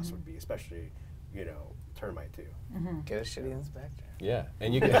what the cost would be, especially, you know, termite too. Get a shitty inspector. Yeah,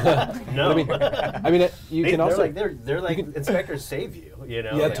 and you can. No. I mean, you can also. They're like inspectors save you, you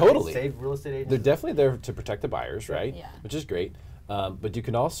know. Yeah, like, totally. Save real estate agents. They're definitely there to protect the buyers, right? Yeah. Which is great. But you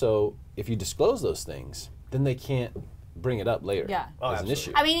can also, if you disclose those things, then they can't bring it up later Yeah. Oh, as an absolutely.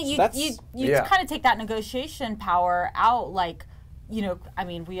 issue. I mean, you kind of take that negotiation power out. Like, you know, I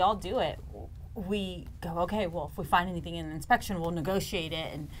mean, we all do it. We go, okay, well, if we find anything in the inspection, we'll negotiate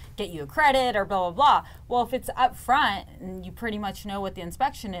it and get you a credit or blah, blah, blah. Well, if it's up front and you pretty much know what the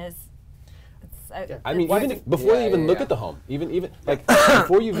inspection is, I mean, even before they even look at the home, even like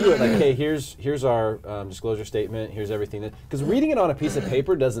before you view it, like, hey, here's our disclosure statement, here's everything. Because reading it on a piece of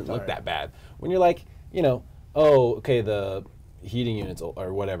paper doesn't look that bad. When you're like, you know, oh, okay, the heating units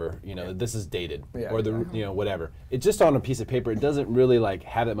or whatever, you know, this is dated, or the you know, whatever. It's just on a piece of paper. It doesn't really like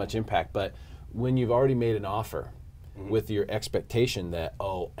have that much impact. But when you've already made an offer with your expectation that,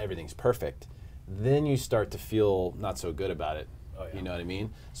 oh, everything's perfect, then you start to feel not so good about it. Oh, yeah. You know what I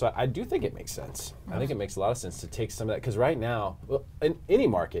mean? So I do think it makes sense. I think it makes a lot of sense to take some of that, because right now, well, in any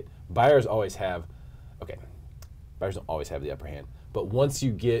market, buyers don't always have the upper hand. But once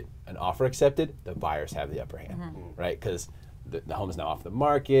you get an offer accepted, the buyers have the upper hand, right? Because the home is now off the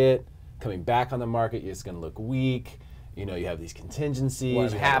market, coming back on the market, it's going to look weak. You know, you have these contingencies.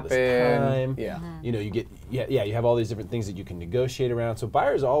 What you have all this happened? time. Yeah. You know, you get you have all these different things that you can negotiate around. So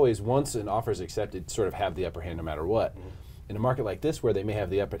buyers always, once an offer is accepted, sort of have the upper hand no matter what. In a market like this, where they may have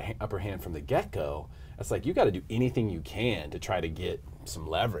the upper hand from the get-go, it's like you got to do anything you can to try to get some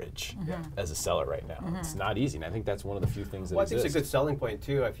leverage as a seller right now. It's not easy, and I think that's one of the few things that Well, I think exist. it's a good selling point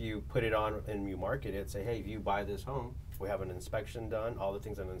too if you put it on and you market it. Say, hey, if you buy this home, we have an inspection done. All the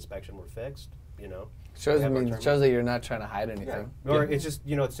things on the inspection were fixed. You know, Shows that you're not trying to hide anything. Or it's just,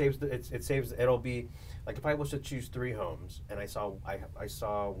 you know, it saves. It'll be like if I was to choose 3 homes and I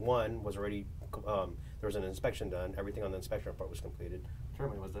saw one was already there was an inspection done. Everything on the inspection report was completed.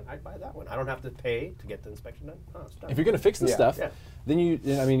 Term was done. I'd buy that one. I don't have to pay to get the inspection done. Oh, it's done. If you're going to fix the stuff, then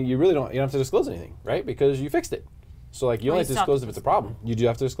you really don't have to disclose anything, right? Because you fixed it. So like you only have to disclose if it's a problem. You do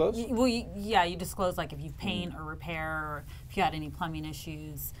have to disclose? You disclose like if you paint or repair, or if you had any plumbing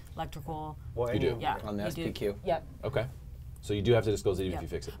issues, electrical. Well, you do. Yeah, on the SPQ. Yep. Okay. So you do have to disclose it even if you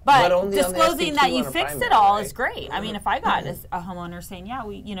fix it. But only on the disclosing SPQ that you on a fixed primary, it all right? is great. I mean, if I got a homeowner saying, yeah,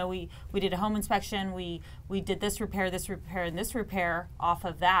 we did a home inspection, we did this repair, and this repair off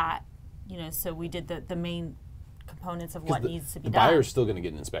of that, so we did the main components of what needs to be the done. The buyer's still going to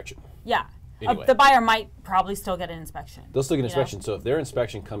get an inspection. Yeah. Anyway. The buyer might probably still get an inspection. They'll still get an inspection. So if their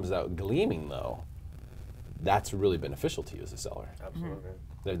inspection comes out gleaming, though, that's really beneficial to you as a seller. Absolutely.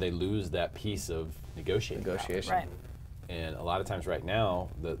 They lose that piece of negotiating. Right. And a lot of times right now,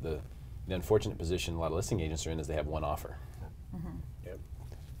 the unfortunate position a lot of listing agents are in is they have one offer. Yep.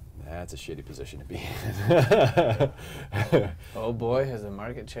 That's a shitty position to be in. Oh boy, has the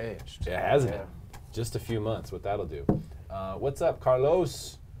market changed. It hasn't. Just a few months, what that'll do. What's up,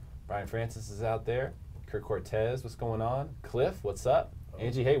 Carlos? Brian Francis is out there. Kirk Cortez, what's going on? Cliff, what's up?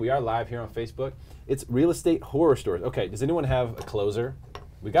 Angie, hey, we are live here on Facebook. It's Real Estate Horror Stories. Okay, does anyone have a closer?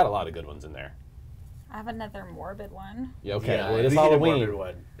 We got a lot of good ones in there. I have another morbid one. Yeah, okay. Yeah, well, it is we need a Halloween. morbid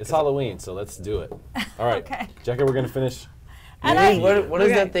one. It's Halloween, so let's do it. All right. Okay. Jecka, we're going to finish. And What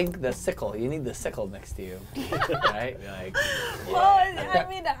is that thing? The sickle. You need the sickle next to you, right? Like, Well, I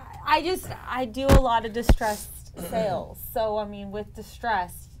mean, I do a lot of distressed sales. So, I mean, with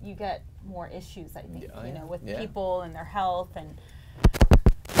distress, you get more issues, I think, with people and their health and,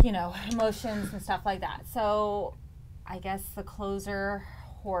 emotions and stuff like that. So, I guess the closer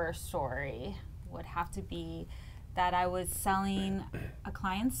horror story would have to be that I was selling a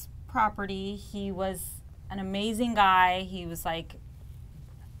client's property. He was an amazing guy. He was like,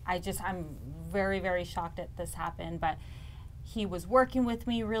 I'm very, very shocked that this happened, but he was working with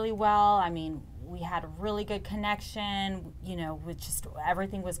me really well. I mean, we had a really good connection, with just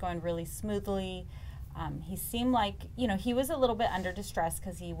everything was going really smoothly. He seemed like, he was a little bit under distress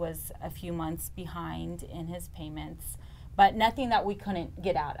because he was a few months behind in his payments, but nothing that we couldn't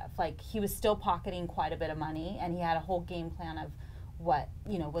get out of. Like, he was still pocketing quite a bit of money, and he had a whole game plan of what,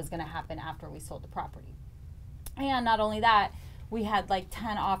 was going to happen after we sold the property. And not only that, we had like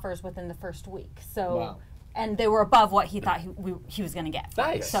 10 offers within the first week. So, wow. And they were above what he thought he was going to get.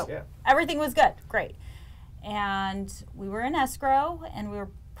 Nice. So everything was good, great. And we were in escrow, and we were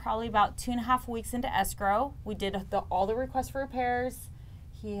probably about 2.5 weeks into escrow. We did all the requests for repairs.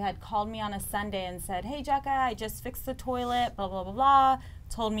 He had called me on a Sunday and said, hey, Jecka, I just fixed the toilet, blah, blah, blah, blah.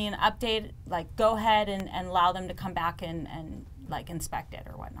 Told me an update, like, go ahead and allow them to come back and like, inspect it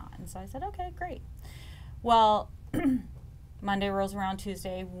or whatnot. And so I said, okay, great. Well, Monday rolls around,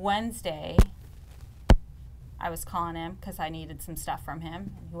 Tuesday, Wednesday, I was calling him because I needed some stuff from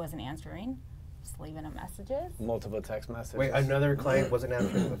him, and he wasn't answering. Just leaving him messages. multiple text messages. Wait, another client wasn't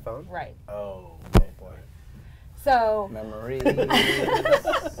answering the phone? Right. Oh, boy. So Memories.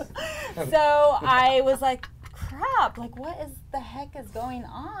 so I was like, crap, like what the heck is going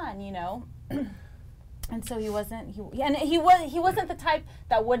on, And so he wasn't the type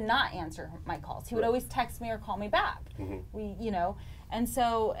that would not answer my calls. He would always text me or call me back. And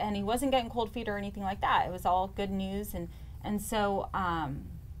he wasn't getting cold feet or anything like that. It was all good news. And so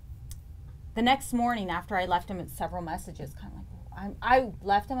the next morning after I left him several messages, kind of like, I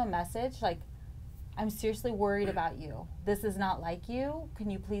left him a message like, I'm seriously worried about you. This is not like you. Can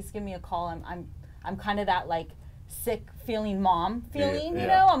you please give me a call? I'm kind of that like sick feeling mom feeling, you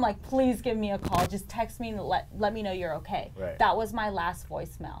know? I'm like, please give me a call. Just text me and let me know you're okay. Right. That was my last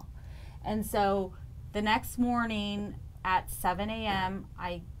voicemail. And so the next morning at 7 a.m.,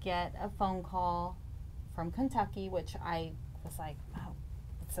 I get a phone call from Kentucky, which I was like, oh,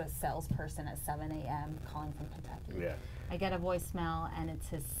 it's a salesperson at 7 a.m. calling from Kentucky. Yeah. I get a voicemail, and it's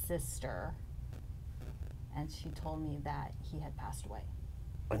his sister. And she told me that he had passed away.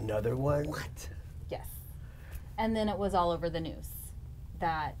 Another one? What? Yes. And then it was all over the news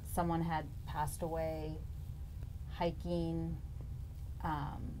that someone had passed away hiking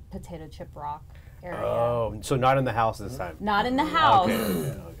Potato Chip Rock area. Oh, so not in the house this time? Not in the house.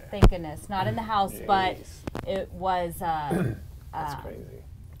 Okay. Thank goodness. Not in the house, but it was... That's crazy.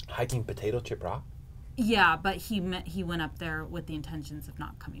 Hiking Potato Chip Rock? Yeah, but he went up there with the intentions of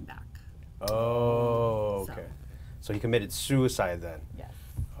not coming back. Oh, okay. So he committed suicide then? Yes.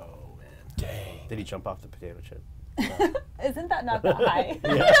 Oh, man. Dang. Did he jump off the potato chip? Isn't that not that high?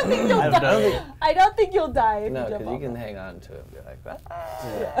 Yeah. I don't think you'll die. I don't think you'll die if No, you jump because you off can it. hang on to it and be like,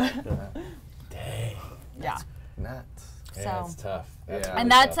 Dang. Yeah. nuts. Yeah, it's tough. That's Yeah. really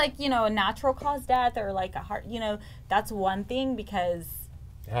And that's tough. like, you know, a natural cause death or like a heart, you know, that's one thing because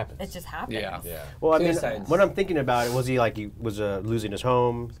It happens. it just happens. Yeah. Yeah. Well, I mean, Suicides. when I'm thinking about it, was he like he was losing his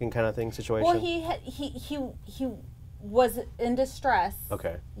home kind of thing situation? Well, he was in distress,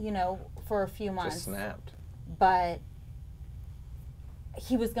 Okay. you know, for a few months, Just snapped. but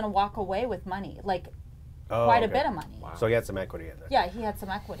he was going to walk away with money, like Oh, quite a okay. bit of money. So he had some equity in there. Yeah, he had some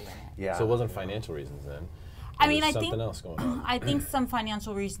equity in it. Yeah. So it wasn't financial reasons then. I It mean, was I something think else going on. I think some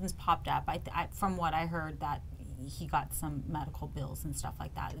financial reasons popped up. From what I heard, that he got some medical bills and stuff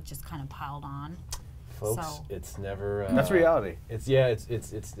like that. It just kind of piled on. Folks, So- it's never. That's reality. It's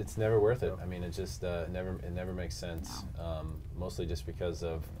it's never worth it. I mean, it just it never makes sense. Mostly just because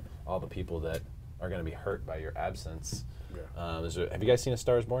of all the people that are going to be hurt by your absence. Yeah. Have you guys seen A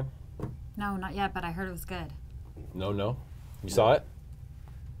Star Is Born? No, not yet, but I heard it was good. No. You saw it?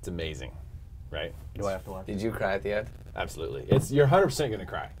 It's amazing, right? Do I have to watch? Did you cry at the end? Absolutely. You're 100% going to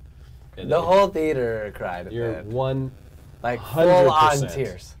cry. And The whole theater cried at You're the end. 100% Like full on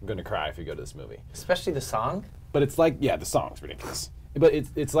tears. going to cry if you go to this movie. Especially the song. But it's like, yeah, the song's ridiculous. But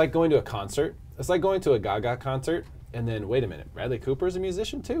it's like going to a concert. It's like going to a Gaga concert, and then, wait a minute, Bradley Cooper's a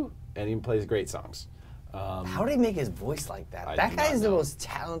musician too? And he plays great songs. How did he make his voice like that? I That do guy not is the know. most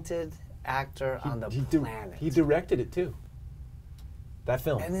talented actor on the planet. He directed it too. That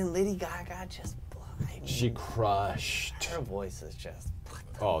film. And then Lady Gaga just blind. She crushed. Her voice is just.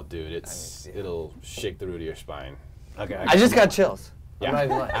 Oh, dude, see. it'll shake the root of your spine. Okay. I just got chills. I'm Yeah, not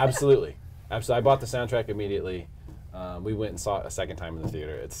even lying. absolutely. Absolutely. I bought the soundtrack immediately. We went and saw it a second time in the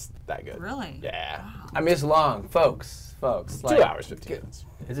theater. It's that good. Really? Yeah. I mean, it's long, folks. 2 hours, 15 minutes.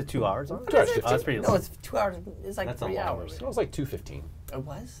 Is it 2 hours on? 2 hours, Oh, 15. that's pretty No, long. it's 2 hours. It's like That's a 3 long hours. movie. It was like 2:15. It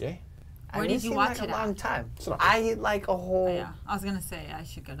was? Yeah. Where I did mean, you it watch seemed like it a long at? time. It's not I ate like a whole Yeah, I was gonna say I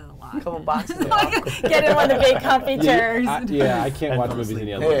should go to the lot. couple boxes of popcorn. Get in one of the big comfy chairs. I can't watch fall movies asleep.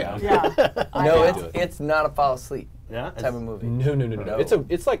 any other way Yeah. now. Yeah. I No, know. it's not a fall asleep Yeah. type of movie. No. No. It's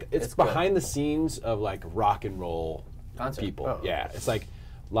It's good. behind the scenes of like rock and roll Concert. people. Oh. Yeah, it's like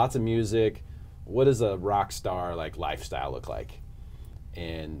lots of music. What does a rock star like lifestyle look like?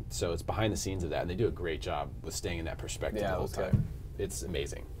 And so it's behind the scenes of that, and they do a great job with staying in that perspective Yeah, the it whole was good. time. It's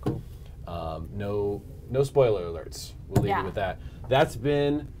amazing. Cool. No spoiler alerts. We'll leave Yeah. you with that. That's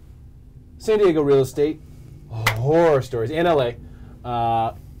been San Diego real estate horror stories in LA.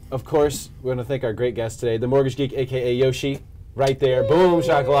 Of course, we're going to thank our great guest today, the Mortgage Geek, aka Yoshi, right there. Boom,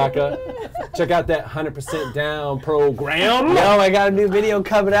 shakalaka. Check out that 100% down program. No, I got a new video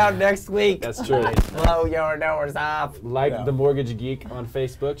coming out next week. That's true. Blow your doors off. Like No. the Mortgage Geek on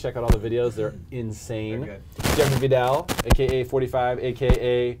Facebook. Check out all the videos. They're insane. They're Jeffrey Vidal, aka 45,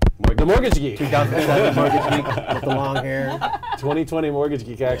 aka the Mortgage Geek. 2007 Mortgage Geek with the long hair. 2020 Mortgage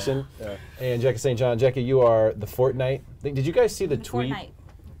Geek action. Yeah. And Jecka St. John. Jecka, you are the Fortnite. Did you guys see the tweet? Fortnite.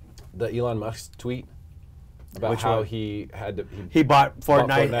 The Elon Musk tweet about Which how one? he had to. He bought Fortnite,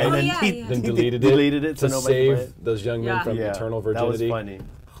 Fortnite. and Oh, then yeah, he yeah. Then he deleted it so to nobody could play save it. those young men Yeah. from Yeah, eternal that was virginity. funny.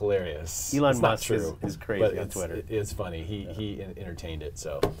 Hilarious. Elon It's not Musk true, is crazy but on it's- Twitter. It is funny. He entertained it.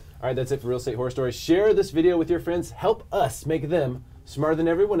 So, all right, that's it for Real Estate Horror Stories. Share this video with your friends. Help us make them smarter than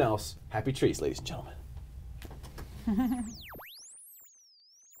everyone else. Happy trees, ladies and gentlemen.